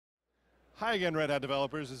Hi again, Red Hat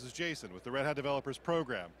developers. This is Jason with the Red Hat Developers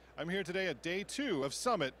Program. I'm here today at day 2 of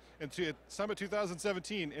Summit, Summit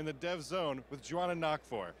 2017 in the Dev Zone with Juana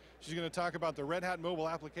Nakfour. She's going to talk about the Red Hat mobile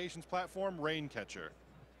applications platform, Raincatcher.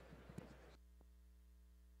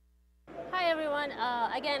 Hi everyone,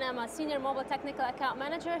 again I'm a Senior Mobile Technical Account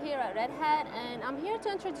Manager here at Red Hat, and I'm here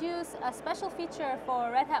to introduce a special feature for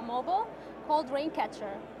Red Hat Mobile called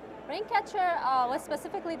Raincatcher. Raincatcher was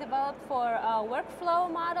specifically developed for workflow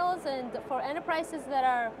models and for enterprises that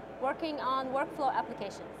are working on workflow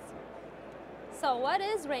applications. So what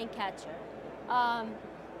is Raincatcher?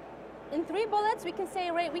 In 3 bullets, we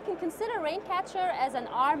can consider Raincatcher as an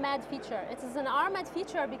RHMAP feature. It is an RHMAP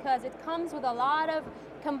feature because it comes with a lot of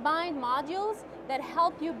combined modules that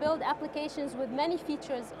help you build applications with many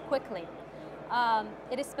features quickly.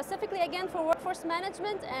 It is specifically, again, for workforce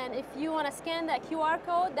management, and if you want to scan that QR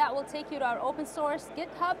code, that will take you to our open source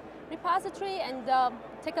GitHub repository and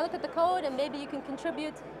take a look at the code, and maybe you can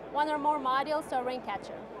contribute 1 or more modules to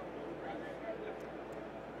Raincatcher.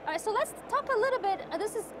 All right, so let's talk a little bit,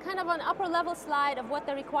 this is kind of an upper level slide of what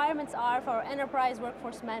the requirements are for enterprise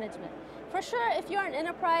workforce management. For sure, if you're an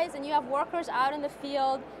enterprise and you have workers out in the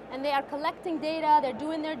field and they are collecting data, they're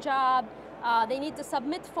doing their job, they need to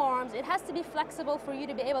submit forms, it has to be flexible for you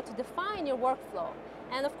to be able to define your workflow.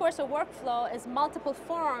 And of course, a workflow is multiple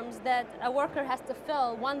forms that a worker has to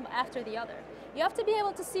fill one after the other. You have to be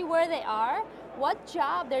able to see where they are, what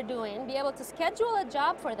job they're doing, be able to schedule a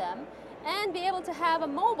job for them, and be able to have a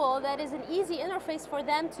mobile that is an easy interface for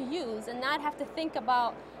them to use and not have to think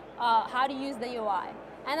about how to use the UI.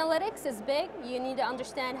 Analytics is big. You need to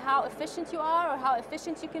understand how efficient you are or how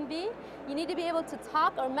efficient you can be. You need to be able to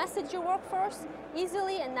talk or message your workforce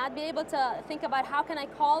easily and not be able to think about how can I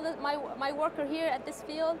call my worker here at this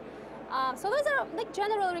field. So those are like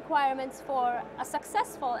general requirements for a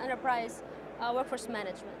successful enterprise workforce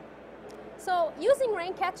management. So using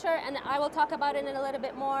Raincatcher, and I will talk about it in a little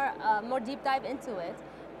bit more deep dive into it.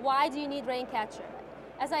 Why do you need Raincatcher?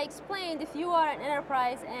 As I explained, if you are an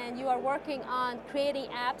enterprise and you are working on creating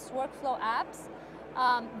apps, workflow apps,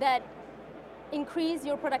 that increase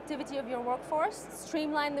your productivity of your workforce,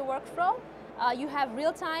 streamline the workflow, you have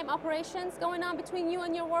real-time operations going on between you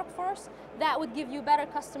and your workforce, that would give you better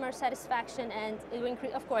customer satisfaction, and it will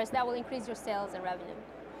of course, that will increase your sales and revenue.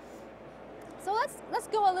 So let's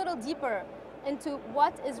go a little deeper into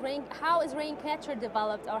how is Raincatcher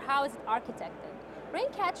developed, or how is it architected.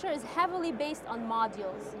 Raincatcher is heavily based on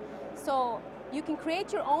modules. So you can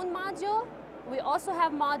create your own module. We also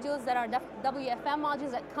have modules that are WFM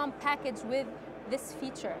modules that come packaged with this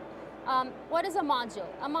feature. What is a module?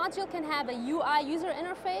 A module can have a UI user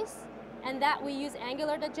interface, and that we use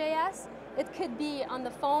Angular.js. It could be on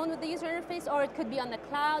the phone with the user interface, or it could be on the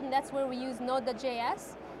cloud, and that's where we use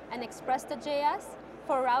Node.js and Express.js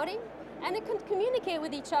for routing. And it can communicate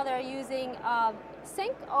with each other using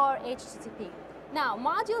sync or HTTP. Now,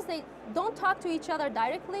 modules, they don't talk to each other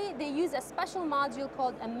directly. They use a special module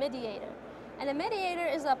called a mediator. And a mediator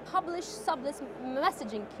is a publish-sublist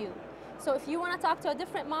messaging queue. So if you want to talk to a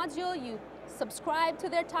different module, you subscribe to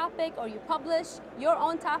their topic or you publish your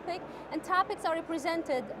own topic. And topics are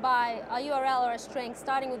represented by a URL or a string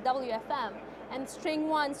starting with WFM. And string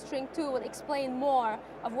 1, string 2 will explain more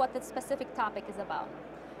of what the specific topic is about.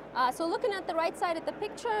 So looking at the right side of the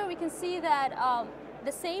picture, we can see that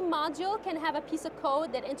the same module can have a piece of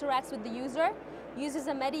code that interacts with the user, uses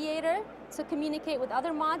a mediator to communicate with other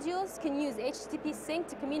modules, can use HTTP sync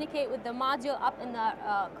to communicate with the module up in the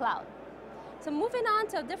cloud. So moving on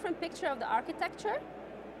to a different picture of the architecture.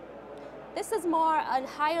 This is more a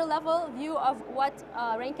higher level view of what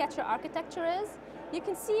Raincatcher architecture is. You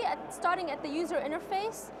can see starting at the user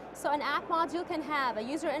interface. So an app module can have a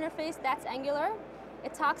user interface that's Angular.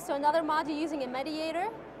 It talks to another module using a mediator.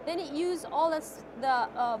 Then it uses all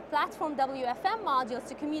the platform WFM modules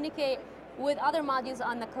to communicate with other modules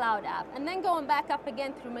on the cloud app. And then going back up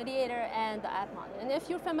again through mediator and the app module. And if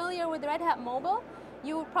you're familiar with Red Hat Mobile,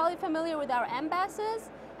 you're probably familiar with our MBASs.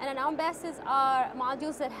 And MBASs are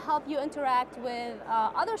modules that help you interact with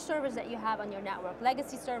other servers that you have on your network,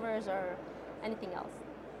 legacy servers or anything else.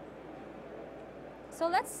 So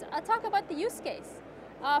let's talk about the use case.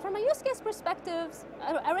 From a use case perspective,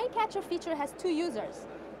 a Raincatcher feature has 2 users.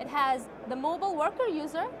 It has the mobile worker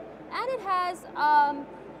user, and it has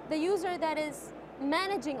the user that is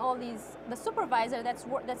managing all these, the supervisor that's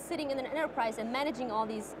sitting in an enterprise and managing all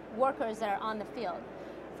these workers that are on the field.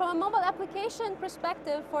 From a mobile application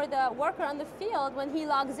perspective, for the worker on the field, when he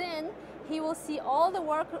logs in, he will see all the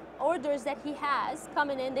work orders that he has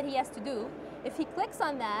coming in that he has to do. If he clicks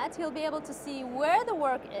on that, he'll be able to see where the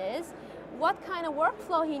work is, what kind of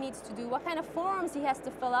workflow he needs to do, what kind of forms he has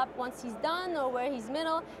to fill up once he's done or where he's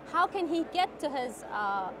middle, how can he get to his,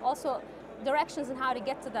 also directions on how to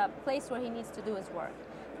get to the place where he needs to do his work.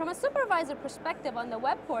 From a supervisor perspective on the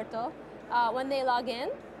web portal, when they log in,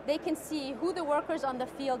 they can see who the workers on the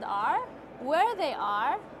field are, where they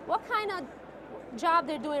are, what kind of job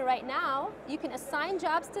they're doing right now. You can assign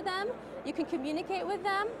jobs to them, you can communicate with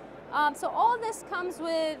them. So all this comes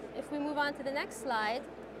with, if we move on to the next slide,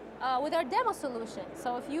 with our demo solution.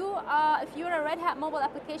 So if you're a Red Hat Mobile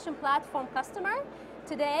Application Platform customer,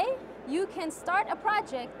 today you can start a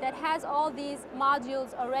project that has all these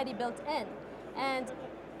modules already built in. And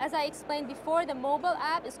as I explained before, the mobile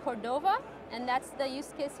app is Cordova, and that's the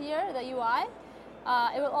use case here, the UI.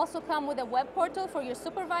 It will also come with a web portal for your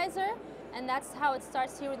supervisor, and that's how it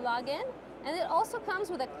starts here with login. And it also comes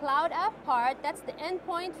with a cloud app part, that's the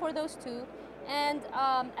endpoint for those two. And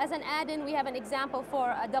as an add-in, we have an example for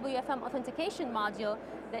a WFM authentication module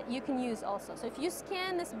that you can use also. So if you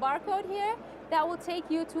scan this barcode here, that will take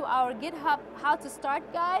you to our GitHub how to start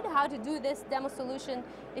guide, how to do this demo solution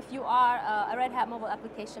if you are a Red Hat Mobile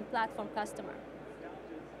Application Platform customer.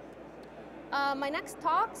 My next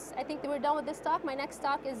talks, I think that we're done with this talk. My next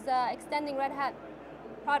talk is extending Red Hat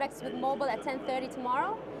products with mobile at 10:30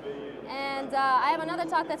 tomorrow. And I have another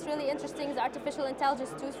talk that's really interesting, is artificial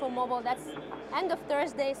intelligence tools for mobile. That's end of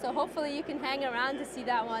Thursday, so hopefully you can hang around to see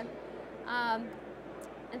that one.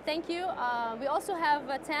 And thank you. We also have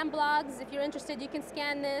TAM blogs. If you're interested, you can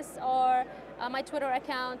scan this, or my Twitter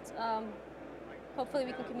account. Hopefully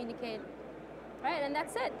we can communicate. Right, and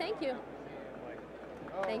that's it. Thank you.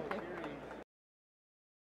 Thank you.